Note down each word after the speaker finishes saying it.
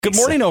Good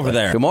morning over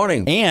there. Good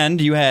morning. And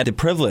you had the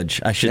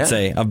privilege, I should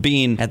say, of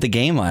being at the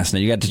game last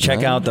night. You got to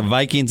check out the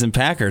Vikings and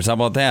Packers. How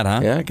about that, huh?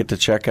 Yeah, get to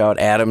check out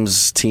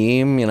Adam's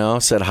team,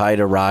 said hi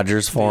to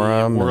Rodgers for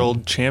him.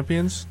 World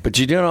champions. But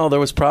you do know there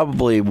was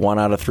probably 1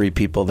 out of 3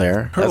 people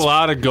there. Heard a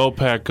lot of Go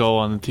Pack Go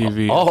on the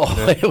TV. Oh,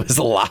 it was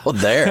loud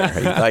there.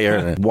 You thought you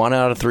heard it. 1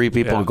 out of 3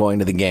 people going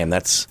to the game.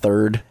 That's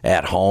third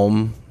at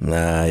home.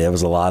 It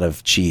was a lot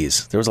of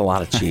cheese. There was a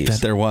lot of cheese. I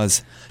bet there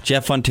was. Did you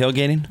have fun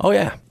tailgating? Oh,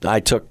 yeah. I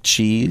took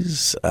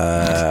cheese,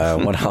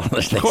 what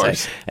else? Of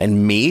course.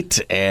 And meat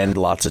and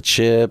lots of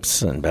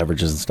chips and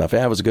beverages and stuff.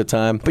 Yeah, it was a good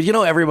time. But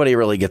everybody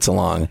really gets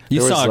along.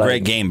 You saw a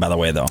great game, by the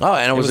way, though. Oh,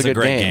 and it was a good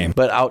great game.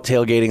 But out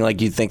tailgating,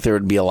 you'd think there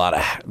would be a lot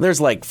of...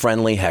 There's,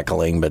 friendly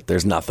heckling, but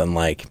there's nothing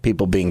like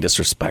people being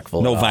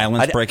disrespectful. No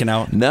violence breaking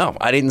out? No,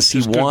 I didn't see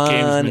Just good one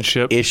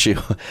gamesmanship.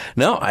 issue.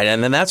 No,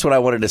 and then that's what I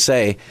wanted to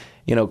say.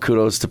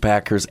 Kudos to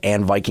Packers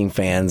and Viking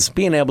fans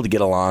being able to get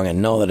along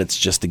and know that it's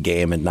just a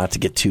game and not to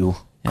get too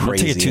crazy. Not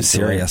to get too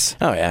serious.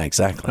 Oh, yeah,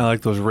 exactly. I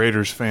like those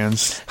Raiders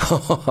fans.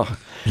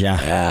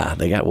 Yeah,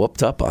 they got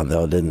whooped up on,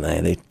 though, didn't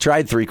they? They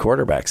tried 3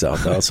 quarterbacks out,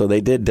 though, so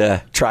they did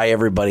try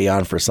everybody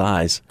on for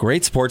size.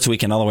 Great sports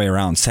weekend all the way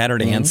around,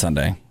 Saturday and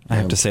Sunday. I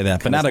have to say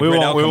that, but not a We great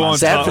won't, outcome. we won't,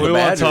 Sad talk, for the we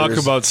won't Badgers.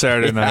 talk about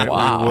Saturday night.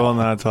 Wow. We will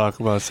not talk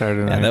about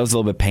Saturday night. Yeah, that was a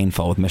little bit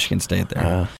painful with Michigan State there.